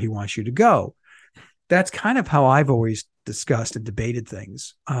to where he wants you to go. That's kind of how I've always discussed and debated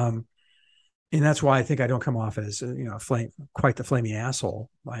things. And that's why I think I don't come off as, quite the flaming asshole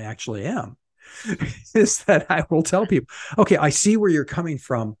I actually am. Is that I will tell people, okay, I see where you're coming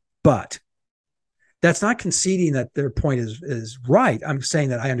from, but that's not conceding that their point is right. I'm saying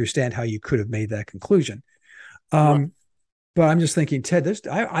that I understand how you could have made that conclusion. Right. But I'm just thinking, Ted,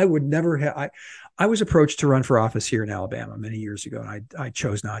 I would never have. I was approached to run for office here in Alabama many years ago, and I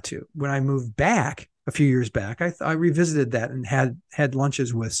chose not to. When I moved back a few years back, I revisited that and had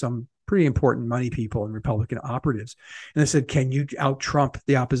lunches with some pretty important money people and Republican operatives, and they said, "Can you out-Trump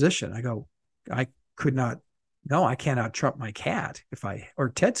the opposition?" I go, I could not. No, I can't out-Trump my cat or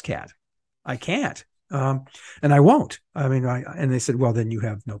Ted's cat. I can't, and I won't. I mean, and they said, "Well, then you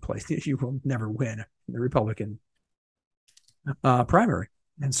have no place. You will never win the Republican primary."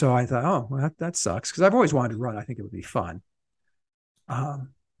 And so I thought, oh, well, that sucks, because I've always wanted to run. I think it would be fun.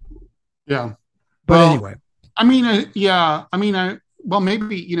 Yeah. But anyway, I mean, well,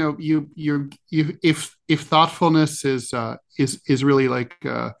 maybe, you if thoughtfulness is really like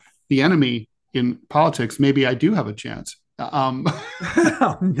the enemy in politics, maybe I do have a chance. No,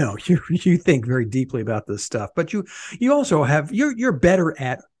 you think very deeply about this stuff, but you also have, you're better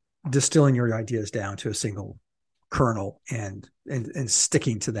at distilling your ideas down to a single kernel and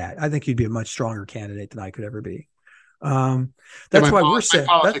sticking to that. I think you'd be a much stronger candidate than I could ever be. That's why we're saying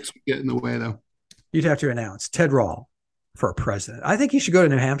politics would get in the way, though. You'd have to announce Ted Rall for president. I think you should go to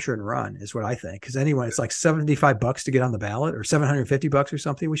New Hampshire and run, is what I think. Because anyway, it's like $75 to get on the ballot, or $750 or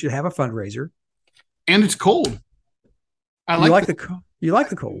something. We should have a fundraiser. And it's cold. You like the cold.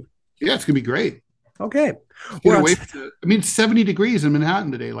 Yeah, it's gonna be great. Okay. It's 70 degrees in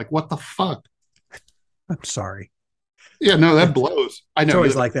Manhattan today. Like, what the fuck? I'm sorry. Yeah, no, that blows. I know. It's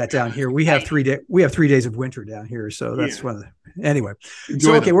always like that down here. We have 3 days of winter down here, so that's one of the. Anyway,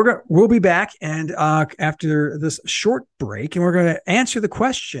 so okay, we'll be back, and after this short break, and we're going to answer the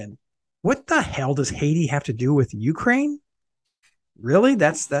question: what the hell does Haiti have to do with Ukraine? Really?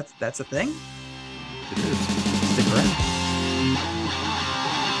 That's a thing? It is. Stick around.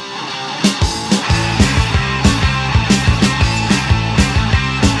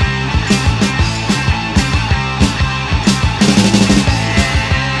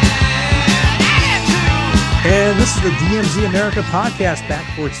 And this is the DMZ America podcast, back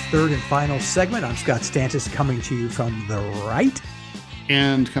for its third and final segment. I'm Scott Stantis, coming to you from the right.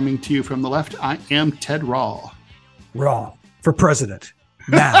 And coming to you from the left, I am Ted Rall. Rall for president.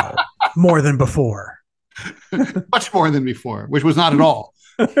 Now, more than before. Much more than before, which was not at all.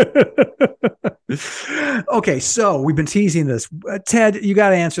 Okay, so we've been teasing this. Ted, you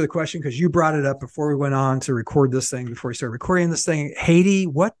got to answer the question, because you brought it up before we went on to record this thing, before we started recording this thing. Haiti,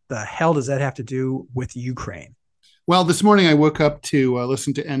 what the hell does that have to do with Ukraine? Well, this morning I woke up to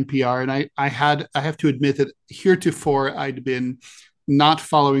listen to NPR, and I have to admit that heretofore I'd been not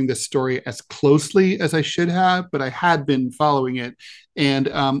following this story as closely as I should have, but I had been following it. And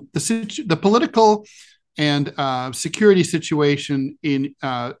the political and security situation in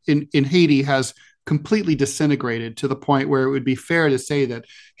Haiti has completely disintegrated to the point where it would be fair to say that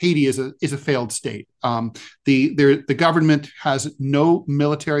Haiti is a failed state. The government has no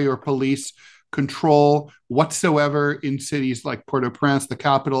military or police control whatsoever in cities like Port-au-Prince, the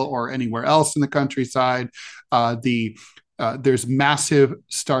capital, or anywhere else in the countryside. There's massive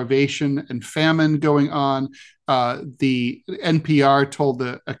starvation and famine going on. The NPR told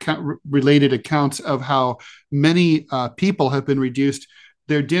the related accounts of how many people have been reduced.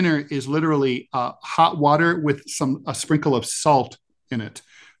 Their dinner is literally hot water with a sprinkle of salt in it.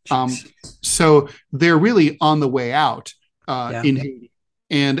 So they're really on the way out in Haiti.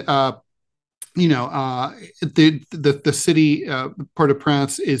 And the city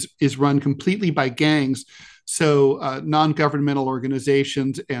Port-au-Prince is run completely by gangs. So non-governmental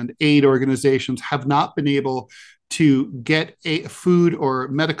organizations and aid organizations have not been able to get food or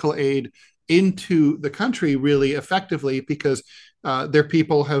medical aid into the country really effectively because their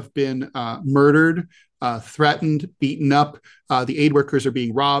people have been murdered, threatened, beaten up. The aid workers are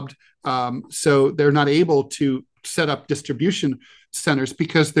being robbed. So they're not able to set up distribution centers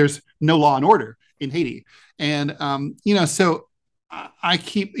because there's no law and order in Haiti. And, so I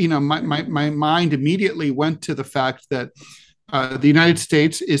keep, my mind immediately went to the fact that the United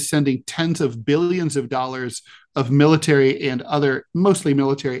States is sending tens of billions of dollars of military and other, mostly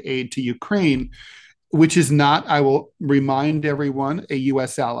military aid to Ukraine, which is not, I will remind everyone, a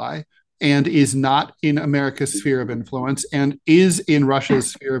U.S. ally, and is not in America's sphere of influence, and is in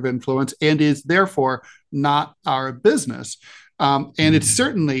Russia's sphere of influence, and is therefore not our business. And it's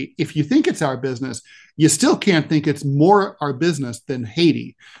certainly, if you think it's our business, you still can't think it's more our business than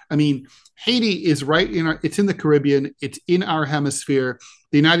Haiti. I mean, Haiti is right it's in the Caribbean, it's in our hemisphere.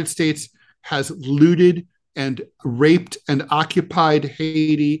 The United States has looted and raped and occupied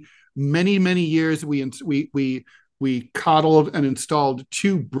Haiti. Many, many years we coddled and installed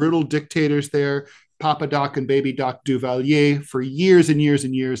two brutal dictators there, Papa Doc and Baby Doc Duvalier, for years and years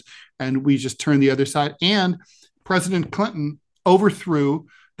and years, and we just turned the other side. And President Clinton overthrew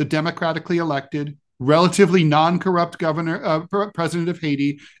the democratically elected, relatively non-corrupt president of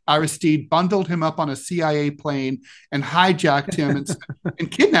Haiti, Aristide, bundled him up on a CIA plane and hijacked him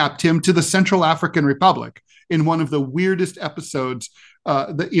and kidnapped him to the Central African Republic in one of the weirdest episodes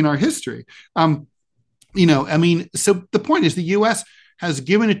in our history. So the point is the U.S. has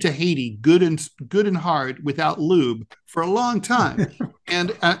given it to Haiti good and hard without lube for a long time,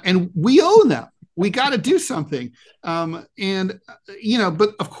 and we owe them. We got to do something. But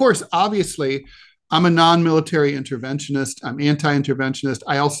of course, obviously, I'm a non-military interventionist. I'm anti-interventionist.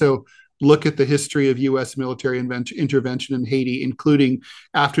 I also look at the history of U.S. military intervention in Haiti, including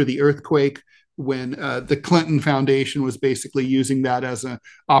after the earthquake, when the Clinton Foundation was basically using that as an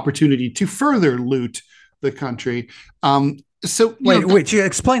opportunity to further loot the country. Wait, you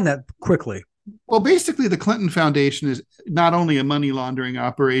explain that quickly. Well, basically, the Clinton Foundation is not only a money laundering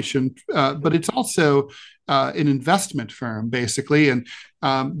operation, but it's also an investment firm, basically. And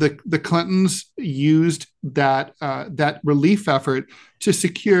the Clintons used that relief effort to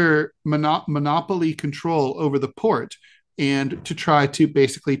secure monopoly control over the port and to try to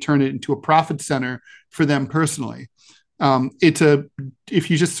basically turn it into a profit center for them personally. If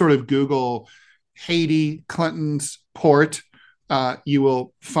you just sort of Google Haiti, Clinton's port, you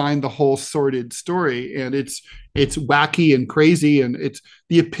will find the whole sordid story, and it's wacky and crazy, and it's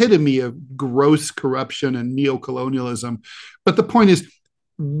the epitome of gross corruption and neocolonialism. But the point is,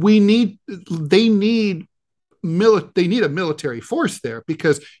 they need a military force there,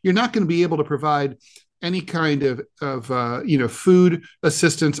 because you're not going to be able to provide any kind of food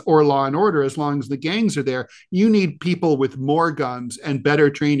assistance or law and order as long as the gangs are there. You need people with more guns and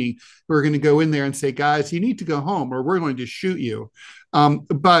better training who are going to go in there and say, guys, you need to go home or we're going to shoot you.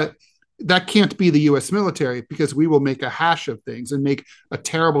 But that can't be the U.S. military, because we will make a hash of things and make a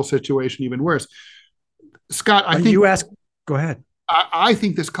terrible situation even worse. Scott, I think go ahead. I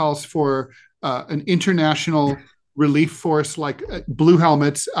think this calls for an international relief force like Blue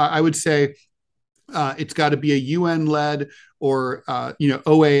Helmets. I would say it's got to be a UN-led or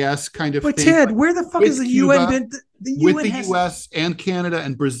OAS kind of thing. But Ted, where the fuck is the UN been? With the US and Canada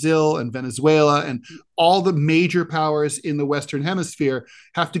and Brazil and Venezuela and all the major powers in the Western Hemisphere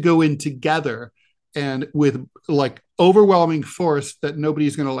have to go in together and with like overwhelming force that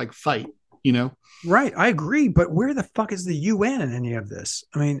nobody's going to fight, Right. I agree. But where the fuck is the UN in any of this?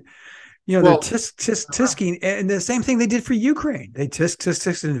 I mean, they're tisking, and the same thing they did for Ukraine. They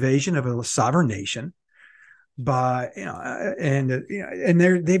tisk an invasion of a sovereign nation. by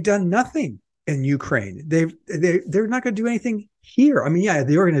they've done nothing in Ukraine. They're not going to do anything here. I mean, yeah,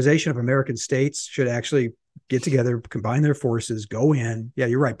 the Organization of American States should actually get together, combine their forces, go in. Yeah,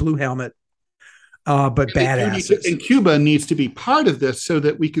 you're right, blue helmet. But badasses. And Cuba needs to be part of this so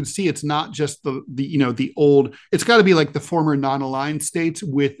that we can see it's not just the old. It's got to be like the former non-aligned states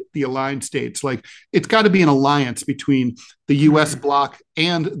with the aligned states. Like it's got to be an alliance between the U.S. bloc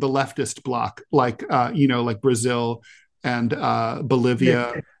and the leftist bloc, like like Brazil and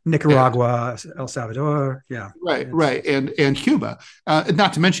Bolivia, Nicaragua, El Salvador. Yeah, right, and Cuba.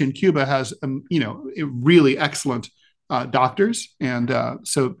 Not to mention Cuba has really excellent doctors, and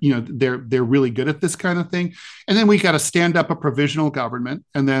so they're really good at this kind of thing. And then we got to stand up a provisional government,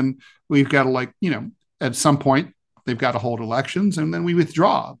 and then we've got to at some point they've got to hold elections, and then we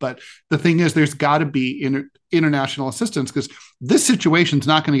withdraw. But the thing is, there's got to be international assistance because this situation's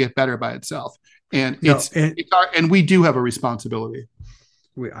not going to get better by itself, and and we do have a responsibility.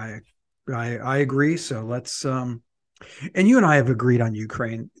 I agree. So let's. And you and I have agreed on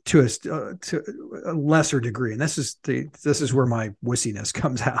Ukraine to a lesser degree, and this is where my wussiness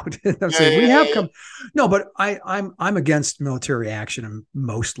comes out. I'm saying we have come, no, but I'm against military action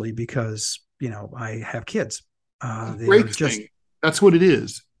mostly because I have kids. That's what it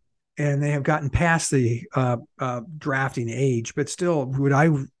is, and they have gotten past the drafting age. But still,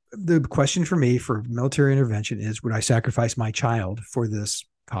 the question for me for military intervention is: would I sacrifice my child for this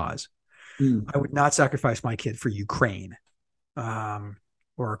cause? I would not sacrifice my kid for Ukraine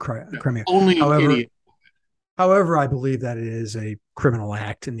or Crimea. However, I believe that it is a criminal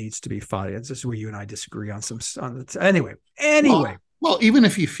act and needs to be fought. It's just where you and I disagree on anyway. Well, even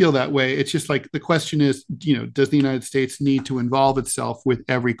if you feel that way, it's just like the question is, does the United States need to involve itself with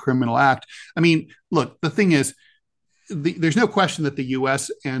every criminal act? I mean, look, the thing is, there's no question that the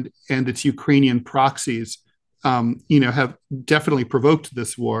U.S. and its Ukrainian proxies have definitely provoked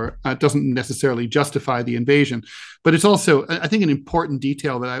this war. It doesn't necessarily justify the invasion, but it's also, I think, an important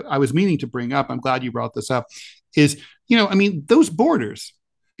detail that I was meaning to bring up. I'm glad you brought this up. Is those borders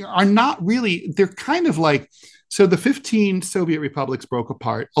are not really. They're kind of like, so the 15 Soviet republics broke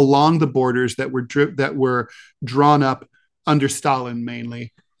apart along the borders that were drawn up under Stalin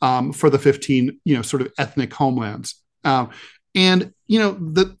mainly for the 15 sort of ethnic homelands. And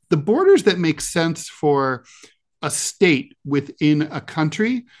the borders that make sense for a state within a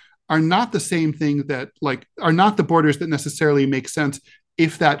country are not the same thing are not the borders that necessarily make sense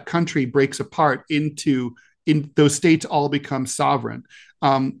if that country breaks apart in those states all become sovereign.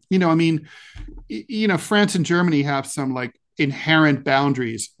 France and Germany have some like inherent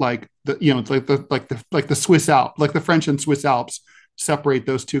boundaries, like the Swiss Alps, like the French and Swiss Alps separate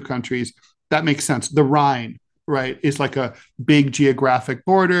those two countries. That makes sense. The Rhine, right, is like a big geographic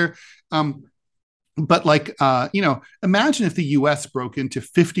border. But imagine if the U.S. broke into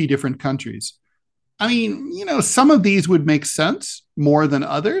 50 different countries. I mean, some of these would make sense more than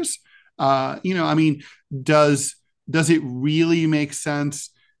others. Does it really make sense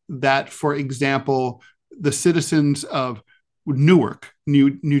that, for example, the citizens of Newark,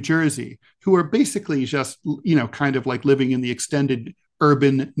 New Jersey, who are basically just, kind of like living in the extended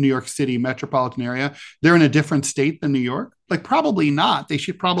urban New York City metropolitan area, they're in a different state than New York? Like, probably not. They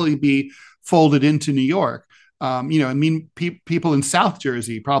should probably be folded into New York. People in South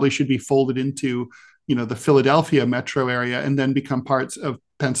Jersey probably should be folded into, the Philadelphia metro area and then become parts of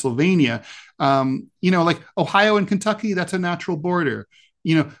Pennsylvania. Like Ohio and Kentucky, that's a natural border,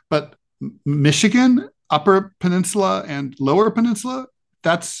 but Michigan, Upper Peninsula and Lower Peninsula,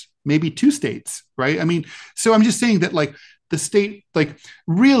 that's maybe two states, right? I mean, so I'm just saying that like the state, like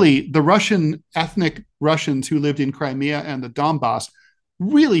really the ethnic Russians who lived in Crimea and the Donbass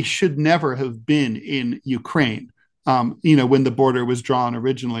really should never have been in Ukraine, when the border was drawn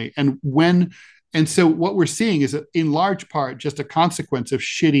originally. And so what we're seeing is in large part just a consequence of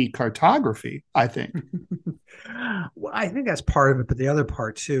shitty cartography, I think. Well, I think that's part of it. But the other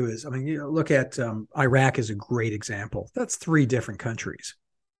part too is, look at Iraq is a great example. That's 3 different countries.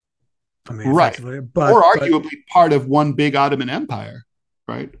 Right. Or arguably part of one big Ottoman empire,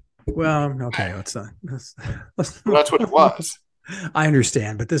 right? Well, okay. That's what it was. I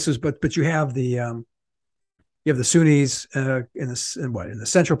understand, but you have the Sunnis in the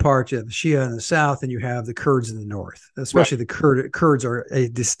central part, you have the Shia in the south, and you have the Kurds in the north. Especially right. The Kurds are a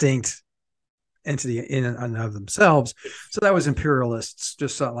distinct entity in and of themselves. So that was imperialists,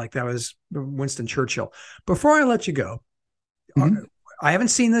 just like that was Winston Churchill. Before I let you go, I haven't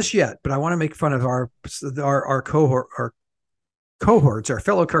seen this yet, but I want to make fun of our cohorts, our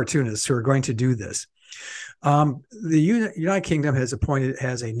fellow cartoonists who are going to do this. The United Kingdom has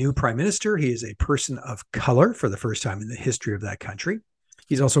a new prime minister. He is a person of color for the first time in the history of that country.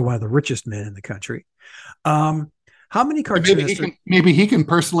 He's also one of the richest men in the country. How many cartoonists? Maybe he can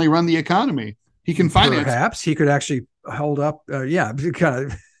personally run the economy. He can finance. Perhaps he could actually hold up.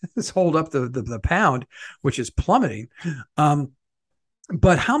 Kind of hold up the pound, which is plummeting.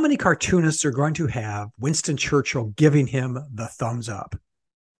 But how many cartoonists are going to have Winston Churchill giving him the thumbs up?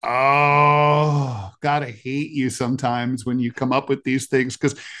 Oh, God, I hate you sometimes when you come up with these things,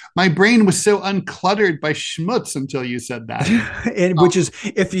 because my brain was so uncluttered by schmutz until you said that. Which is,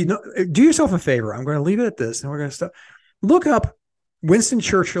 if you do yourself a favor, I'm going to leave it at this, and we're going to stop. Look up Winston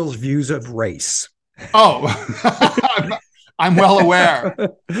Churchill's views of race. Oh, I'm well aware.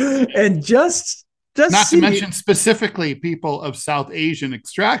 And just not to mention specifically people of South Asian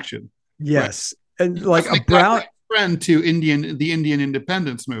extraction. Yes, right? And like a brown friend to the Indian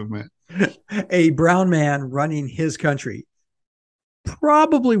independence movement. A brown man running his country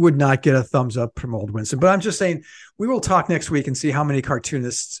probably would not get a thumbs up from old Winston. But I'm just saying, we will talk next week and see how many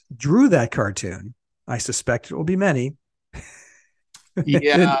cartoonists drew that cartoon. I suspect it will be many.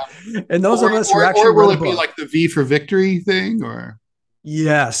 Yeah. and those of us who actually or will it be like the V for Victory thing, or?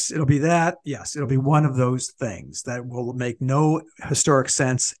 Yes, it'll be that. Yes, it'll be one of those things that will make no historic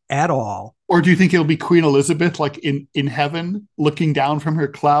sense at all. Or do you think it'll be Queen Elizabeth, like in heaven, looking down from her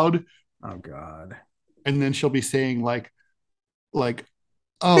cloud? Oh God! And then she'll be saying like, oh,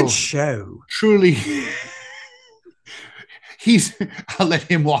 good show. Truly, I'll let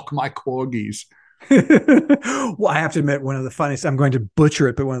him walk my corgis. Well, I have to admit, one of the funniest, I'm going to butcher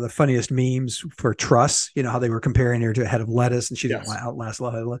it, but one of the funniest memes for Truss, how they were comparing her to a head of lettuce, and she didn't outlast a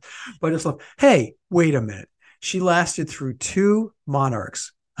lot of lettuce. But I just love, hey, wait a minute. She lasted through 2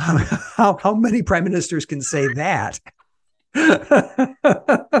 monarchs. How many prime ministers can say that?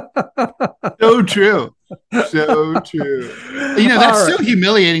 So true. So true. That's so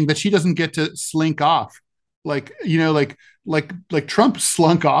humiliating that she doesn't get to slink off. Like Trump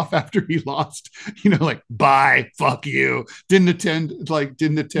slunk off after he lost, bye, fuck you. Didn't attend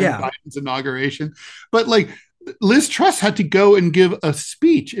Biden's inauguration. But Liz Truss had to go and give a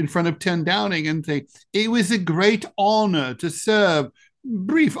speech in front of 10 Downing and say, it was a great honor to serve,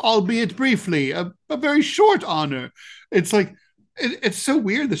 albeit briefly, a very short honor. It's like, it's so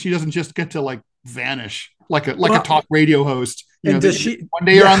weird that she doesn't just get to vanish like a talk radio host. One day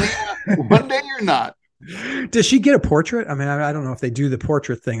you're on the air, one day you're not. Does she get a portrait? I mean, I don't know if they do the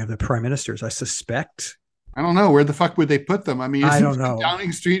portrait thing of the prime ministers. I suspect. I don't know. Where the fuck would they put them? I mean, I don't know.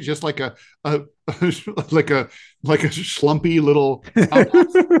 Downing Street just like a schlumpy little. I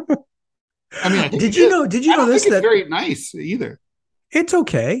mean, did you know this? That's very nice either. It's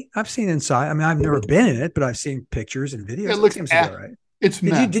okay. I've seen inside. I mean, I've never been in it, but I've seen pictures and videos. It looks all right.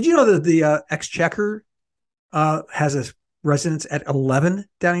 Did you know that the Exchequer has a residence at 11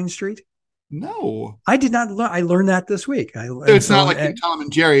 Downing Street? No, I did not learn. I learned that this week. It's not like in Tom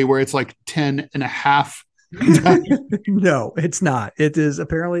and Jerry where it's like 10 and a half. No, it's not. It is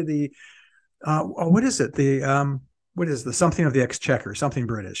apparently the what is it? What is the something of the Exchequer? Something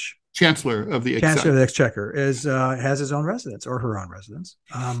British. Chancellor of the Exchequer has his own residence or her own residence.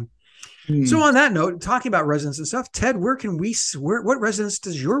 So on that note, talking about residence and stuff, Ted, what residence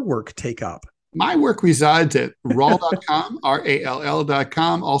does your work take up? My work resides at rall.com,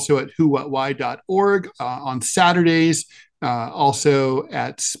 RALL.com, also at whowhatwhy.org on Saturdays, also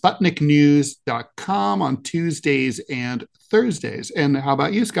at sputniknews.com on Tuesdays and Thursdays. And how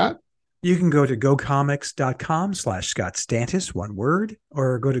about you, Scott? You can go to gocomics.com/Scott Stantis, one word,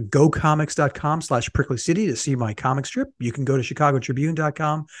 or go to gocomics.com/Prickly City to see my comic strip. You can go to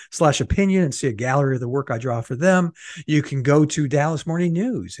chicagotribune.com/opinion and see a gallery of the work I draw for them. You can go to Dallas Morning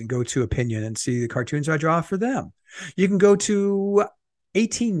News and go to opinion and see the cartoons I draw for them. You can go to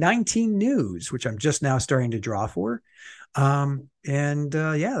 1819 News, which I'm just now starting to draw for.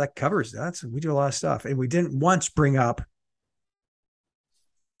 That covers that. We do a lot of stuff. And we didn't once bring up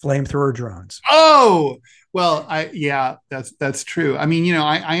flamethrower drones. Oh, well, that's true. I mean,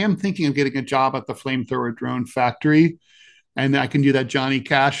 I am thinking of getting a job at the flamethrower drone factory, and I can do that Johnny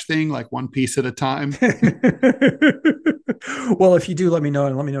Cash thing, like one piece at a time. Well, if you do, let me know,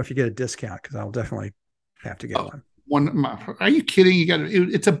 and let me know if you get a discount, because I'll definitely have to get one. Are you kidding?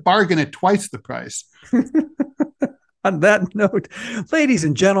 It's a bargain at twice the price. On that note, ladies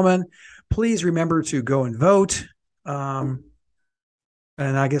and gentlemen, please remember to go and vote.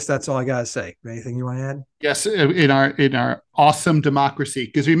 And I guess that's all I got to say. Anything you want to add? Yes, in our awesome democracy.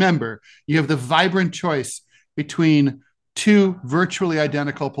 Because remember, you have the vibrant choice between 2 virtually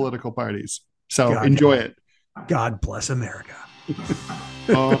identical political parties. So enjoy it. God bless America.